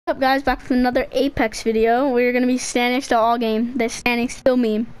What's up guys, back with another Apex video. We're gonna be standing still all game. The standing still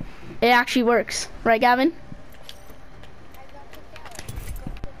meme. It actually works. Right, Gavin?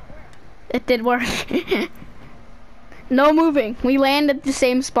 It did work. No moving. We landed at the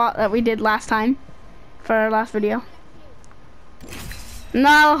same spot that we did last time for our last video.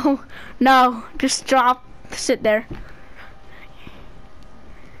 No, no, just drop, sit there.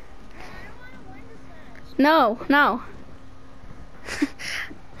 No, no.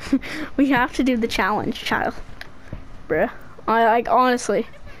 We have to do the challenge, child. Bruh. I like honestly.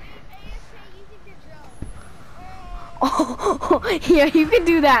 Oh, yeah, you can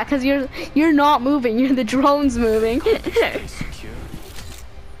do that because you're not moving. The drone's moving.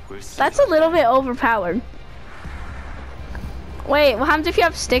 That's a little bit overpowered. Wait, what happens if you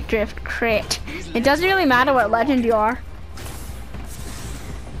have stick drift? Crit. It doesn't really matter what legend you are.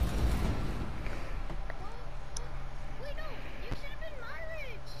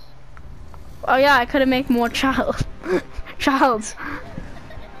 Oh yeah, I could have made more childs.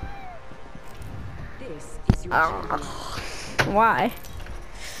 Why?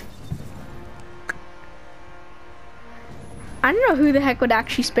 I don't know who the heck would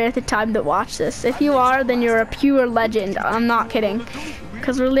actually spare the time to watch this. If you are, then you're a pure legend. I'm not kidding.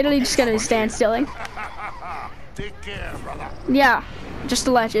 Because we're literally just going to be standstilling. Take care, brother. Yeah, just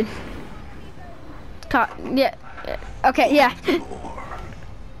a legend. Yeah. Okay, yeah.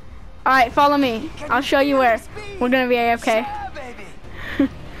 Alright, follow me. I'll show you where. We're going to be AFK.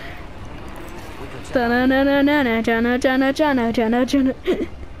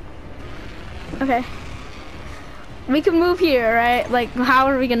 Okay. We can move here, right? Like, how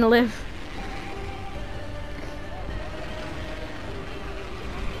are we gonna live?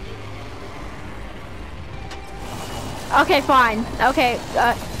 Okay, fine. Okay,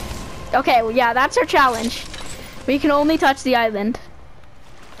 okay, well, yeah, that's our challenge. We can only touch the island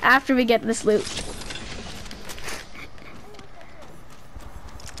after we get this loot.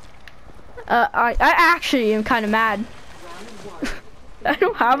 I actually am kind of mad. I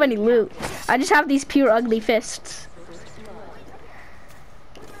don't have any loot. I just have these pure ugly fists.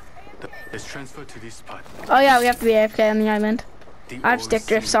 Let's transfer to this spot. Oh yeah, we have to be AFK on the island. I have stick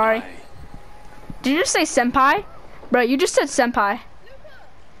drift, sorry. Did you just say senpai? Bro, you just said senpai.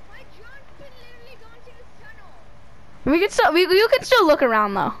 We can still, you can still look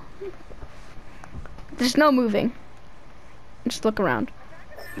around though. There's no moving. Just look around.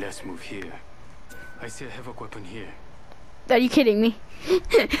 Let's move here. I see a havoc weapon here. Are you kidding me?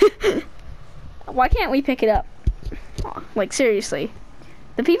 Why can't we pick it up? Oh, like seriously.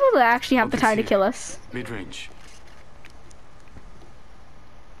 The people that actually have the time to kill us. Mid-range.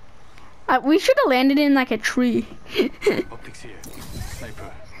 We should have landed in like a tree. Optics here.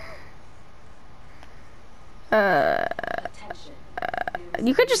 Sniper.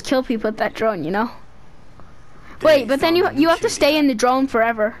 You could just kill people with that drone, you know? Wait, but then you have to stay in the drone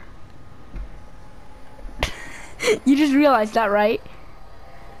forever. You just realized that, right?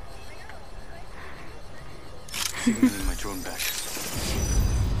 Signaling my drone back.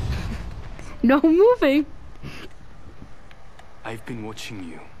 No moving. I've been watching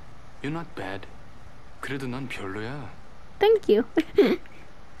you. You're not bad. 그래도 난 별로야. Thank you.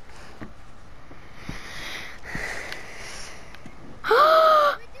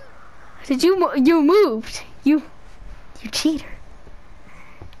 Did you moved? You cheater.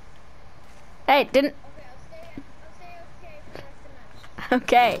 Hey, didn't.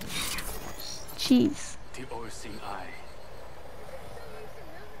 Okay. Jeez. The all-seeing eye.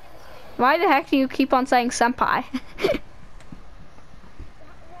 Why the heck do you keep on saying senpai?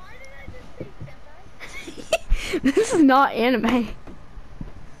 This is not anime.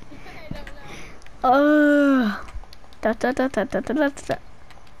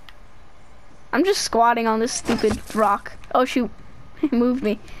 I'm just squatting on this stupid rock. Oh shoot, it moved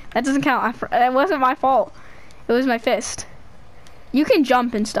me. That doesn't count. That wasn't my fault. It was my fist. You can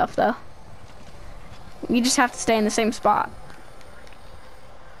jump and stuff though. You just have to stay in the same spot.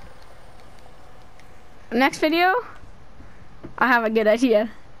 Next video, I have a good idea.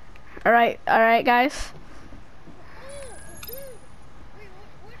 All right, guys.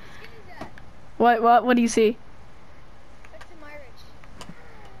 What do you see?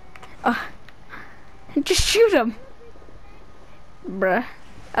 Just shoot him, bruh.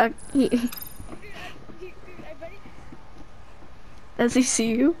 Does he see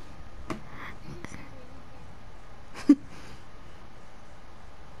you?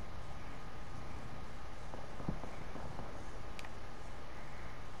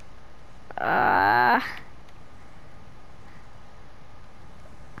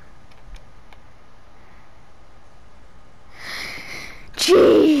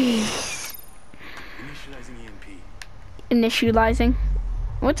 Jeez. Jeez. Initializing EMP. Initializing.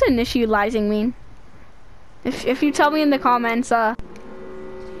 What's initializing mean? If you tell me in the comments, you're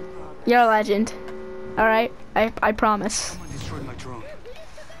a legend. All right, I promise. Someone destroyed my drone.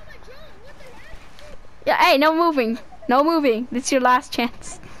 Yeah, hey, no moving. No moving. This is your last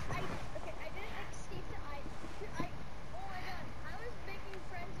chance.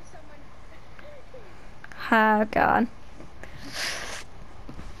 Oh, God.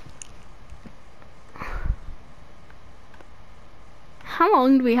 How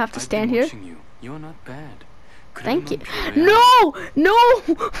long do we have to stand here? You. You're not bad. Thank you. No! No!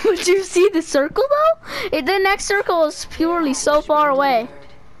 Did you see the circle, though? The next circle is purely so far away.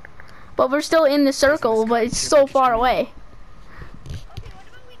 But we're still in the circle, but it's so far away.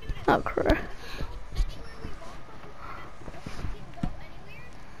 Oh, crap.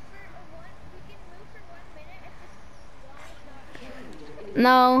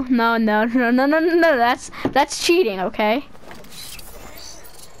 No, no, no, no, no, no, no, that's cheating, okay?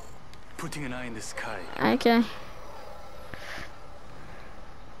 Putting an eye in the sky. Okay.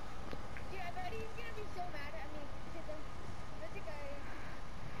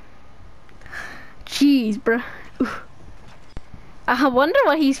 Jeez, bro. Oof. I wonder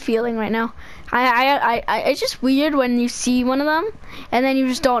what he's feeling right now. It's just weird when you see one of them, and then you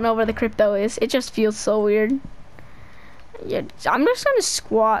just don't know where the crypto is. It just feels so weird. Yeah, I'm just gonna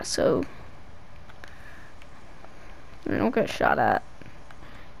squat so I don't get shot at.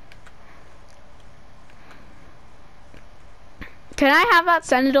 Can I have that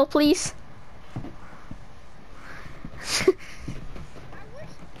Sentinel, please?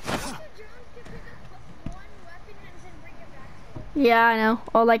 Yeah, I know.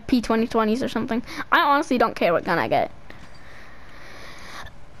 Or like P2020s or something. I honestly don't care what gun I get.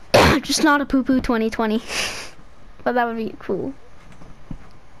 Just not a poo-poo 2020. But that would be cool.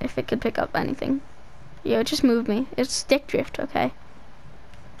 If it could pick up anything. Yo, just move me. It's stick drift, okay?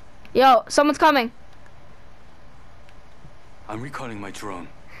 Yo, someone's coming. I'm recalling my drone.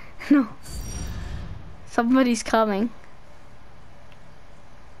 No. Somebody's coming.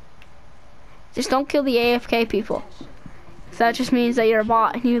 Just don't kill the AFK people. So that just means that you're a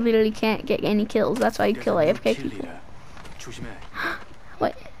bot and you literally can't get any kills. That's why you kill AFK people.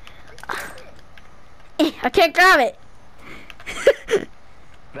 Wait. I can't grab it.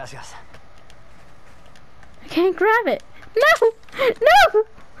 Gracias. I can't grab it. No! No!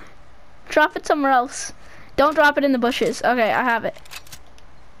 Drop it somewhere else. Don't drop it in the bushes. Okay, I have it.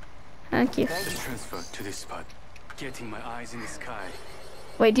 Thank you. Transfer to this spot. Getting my eyes in the sky.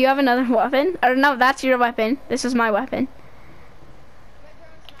 Wait, do you have another weapon? Or no, that's your weapon. This is my weapon.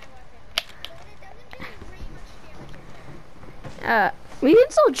 We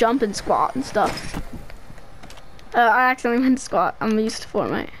can still jump and squat and stuff. I accidentally meant squat. I'm used to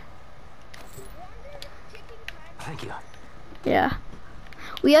Fortnite. Thank you. Yeah.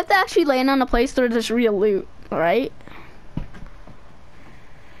 We have to actually land on a place where there's real loot, alright?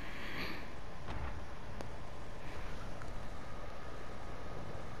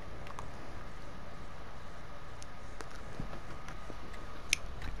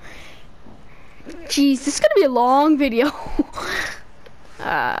 Jeez, this is gonna be a long video.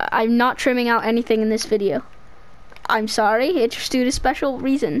 I'm not trimming out anything in this video. I'm sorry, it's just due to special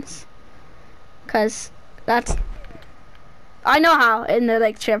reasons. Cause that's, I know how in the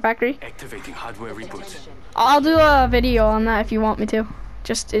like share factory. Activating hardware reboot. I'll do a video on that if you want me to,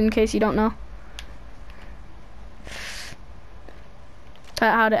 just in case you don't know.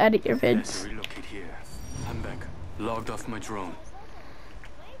 How to edit your vids. Relocate here. I'm back. Logged off my drone.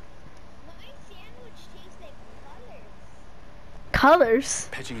 Colors?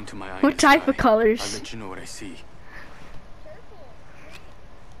 Patching into my eye. What type of I'll colors? let you know what I see.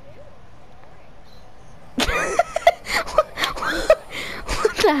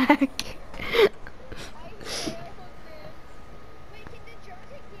 What the heck?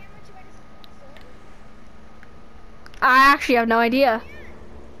 I actually have no idea.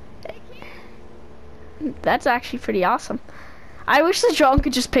 That's actually pretty awesome. I wish the drone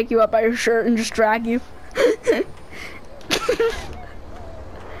could just pick you up by your shirt and just drag you.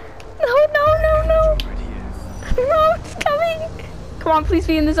 No, no, no, no. No, it's coming. Come on, please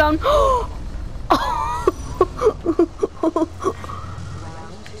be in the zone.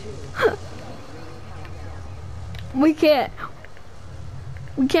 We can't.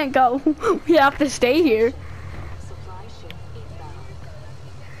 We can't go. We have to stay here.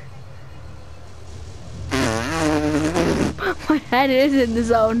 My head is in the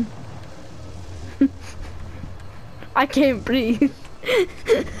zone. I can't breathe.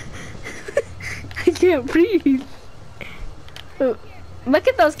 I can't breathe. Oh, Look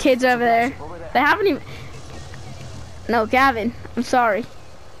at those kids over there. They haven't even... No, Gavin, I'm sorry.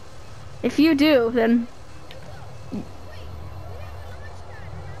 If you do, then...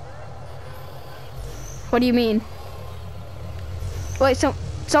 What do you mean? Wait,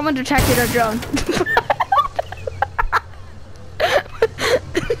 someone detected our drone.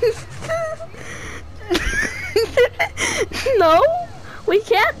 No, we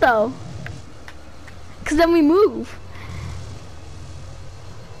can't though. Cause then we move.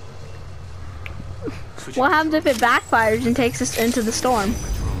 What happens if it backfires and takes us into the storm?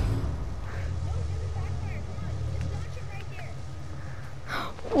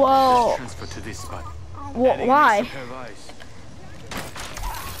 Whoa. Transfer to this spot. Why?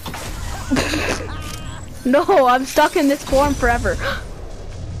 No, I'm stuck in this form forever.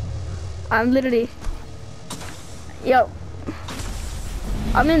 I'm literally... Yo.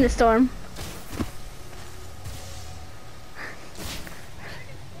 I'm in the storm.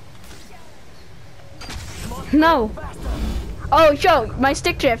 No. Oh, yo, my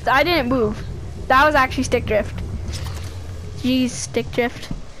stick drift. I didn't move. That was actually stick drift. Jeez, stick drift.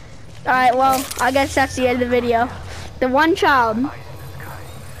 Alright, well, I guess that's the end of the video. The one child.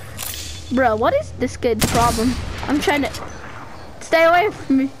 Bro, what is this kid's problem? I'm trying to... Stay away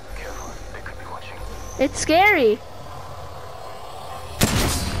from me. It's scary.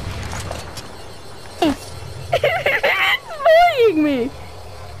 It's bullying me.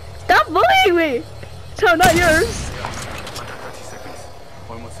 Stop bullying me. No, not yours.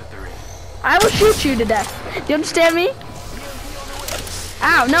 I will shoot you to death. Do you understand me?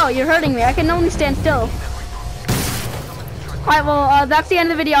 Ow, no, you're hurting me. I can only stand still. Alright, well, that's the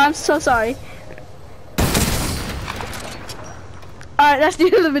end of the video. I'm so sorry. Alright, that's the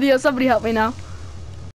end of the video. Somebody help me now.